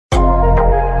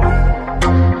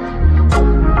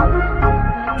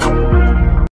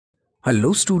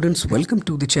Hello students, welcome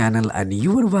to the channel and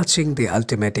you are watching the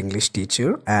Ultimate English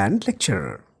Teacher and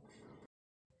Lecturer.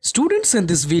 Students, in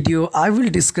this video I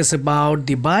will discuss about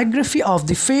the biography of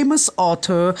the famous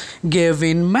author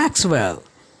Gavin Maxwell.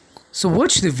 So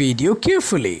watch the video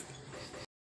carefully.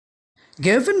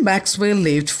 Gavin Maxwell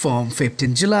lived from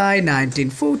 15 July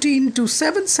 1914 to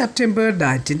 7 September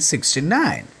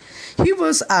 1969. He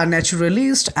was a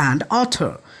naturalist and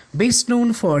author, best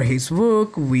known for his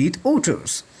work with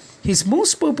otters. His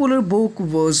most popular book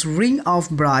was Ring of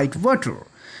Bright Water,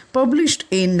 published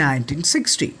in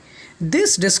 1960.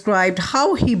 This described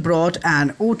how he brought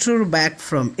an otter back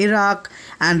from Iraq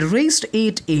and raised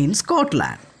it in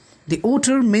Scotland. The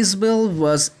otter Misbel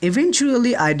was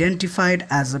eventually identified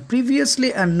as a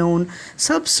previously unknown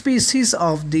subspecies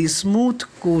of the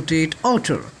smooth-coated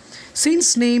otter,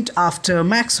 since named after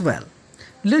Maxwell,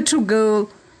 little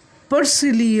girl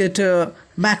Percileator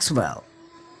Maxwell.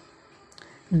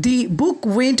 The book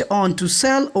went on to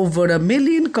sell over 1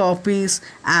 million copies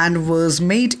and was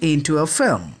made into a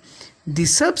film. The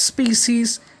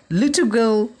subspecies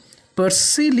Littogal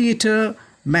Percileator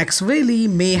maxwelli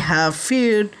may have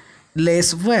fared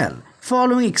less well,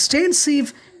 following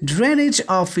extensive drainage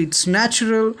of its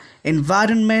natural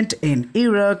environment in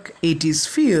Iraq. It is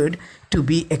feared to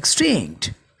be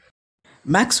extinct.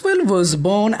 Maxwell was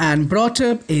born and brought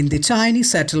up in the tiny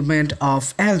settlement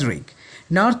of Eldrick,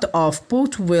 north of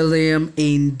Port William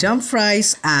in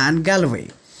Dumfries and Galloway,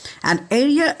 an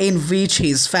area in which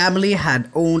his family had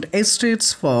owned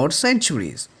estates for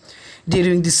centuries.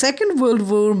 During the Second World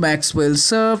War, Maxwell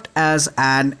served as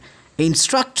an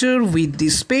instructor with the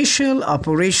Special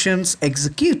Operations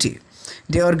Executive,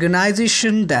 the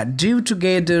organization that drew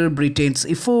together Britain's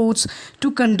efforts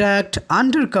to conduct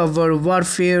undercover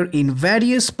warfare in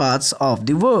various parts of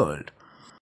the world.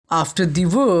 After the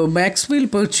war, Maxwell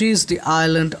purchased the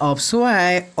island of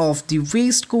Soy off the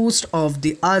west coast of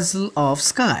the Isle of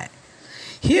Skye.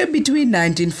 Here, between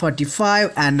 1945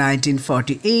 and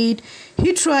 1948,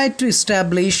 he tried to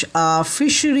establish a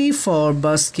fishery for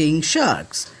busking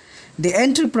sharks. The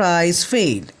enterprise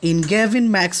failed. In Gavin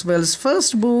Maxwell's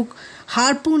first book,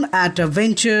 Harpoon at a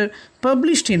Venture,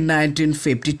 published in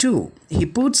 1952, he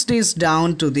puts this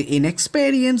down to the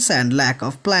inexperience and lack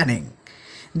of planning.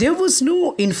 There was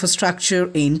no infrastructure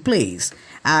in place,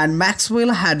 and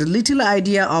Maxwell had little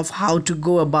idea of how to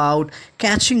go about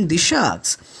catching the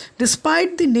sharks.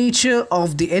 Despite the nature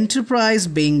of the enterprise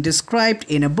being described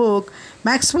in a book,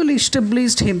 Maxwell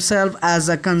established himself as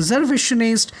a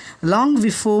conservationist long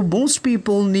before most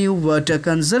people knew what a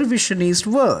conservationist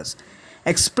was,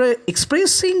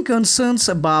 expressing concerns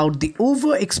about the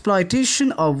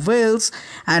overexploitation of whales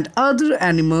and other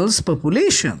animals'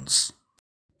 populations.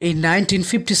 In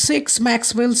 1956,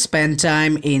 Maxwell spent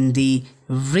time in the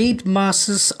reed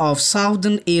marshes of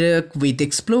southern Iraq with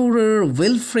explorer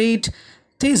Wilfred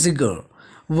Thesiger.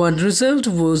 One result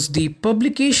was the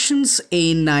publications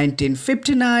in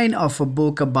 1959 of a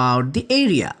book about the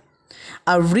area,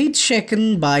 A Reed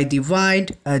Shaken by the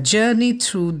Wind, a journey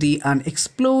through the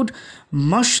unexplored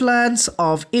marshlands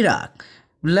of Iraq,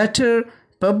 later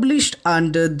published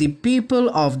under the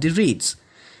People of the Reeds.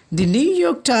 The New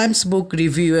York Times book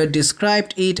reviewer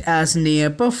described it as near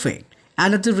perfect.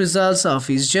 Another result of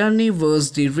his journey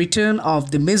was the return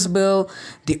of the Misbel,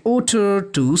 the otter,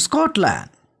 to Scotland.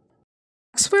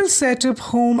 Maxwell set up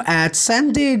home at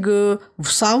Sandager,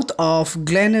 south of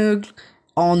Glenorg,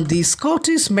 on the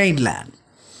Scottish mainland.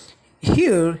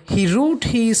 Here he wrote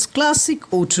his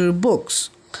classic otter books,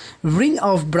 Ring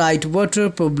of Bright Water,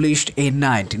 published in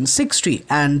 1960,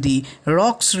 and The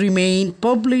Rocks Remain,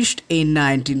 published in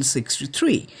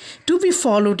 1963, to be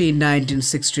followed in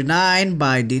 1969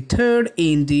 by the third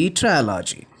in the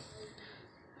trilogy,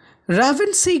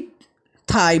 Ravensey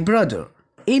Thai Brother.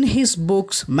 In his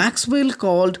books, Maxwell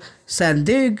called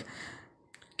Sandig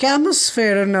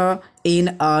Camusferana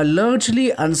in a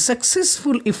largely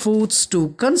unsuccessful efforts to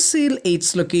conceal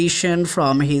its location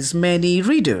from his many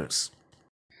readers.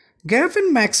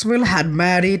 Gavin Maxwell had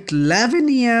married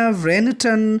Lavinia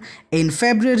Renton in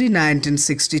February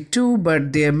 1962,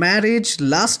 but their marriage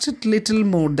lasted little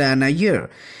more than a year.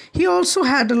 He also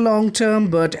had a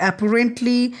long-term but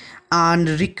apparently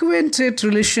unrequited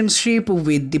relationship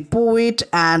with the poet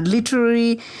and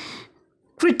literary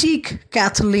critic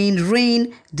Kathleen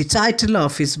Rain. The title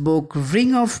of his book,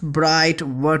 Ring of Bright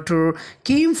Water,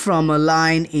 came from a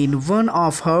line in one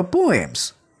of her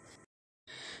poems.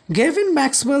 Gavin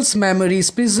Maxwell's memory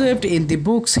is preserved in the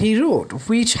books he wrote,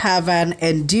 which have an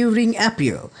enduring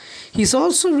appeal. He is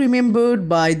also remembered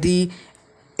by the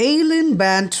Eileen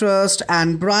Band Trust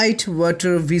and Bright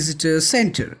Water Visitor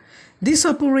Center. This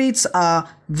operates a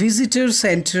visitor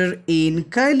center in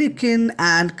Kailikin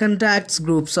and conducts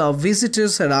groups of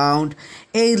visitors around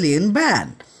Alien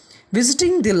Band.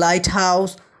 Visiting the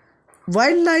lighthouse,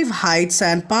 Wildlife Heights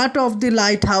and part of the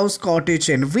lighthouse cottage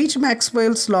in which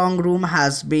Maxwell's long room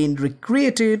has been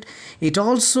recreated. It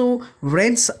also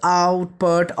rents out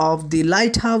part of the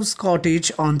lighthouse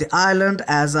cottage on the island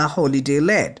as a holiday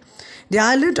let. The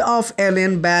island of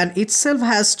Alien Band itself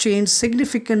has changed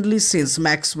significantly since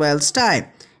Maxwell's time.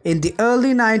 In the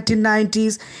early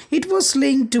 1990s, it was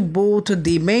linked to both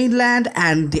the mainland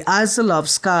and the Isle of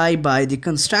Skye by the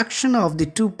construction of the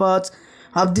two parts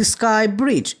of the Skye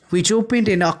Bridge, which opened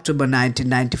in October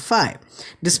 1995.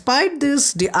 Despite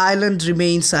this, the island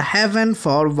remains a haven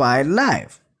for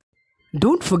wildlife.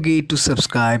 Don't forget to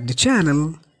subscribe the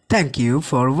channel. Thank you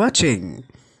for watching.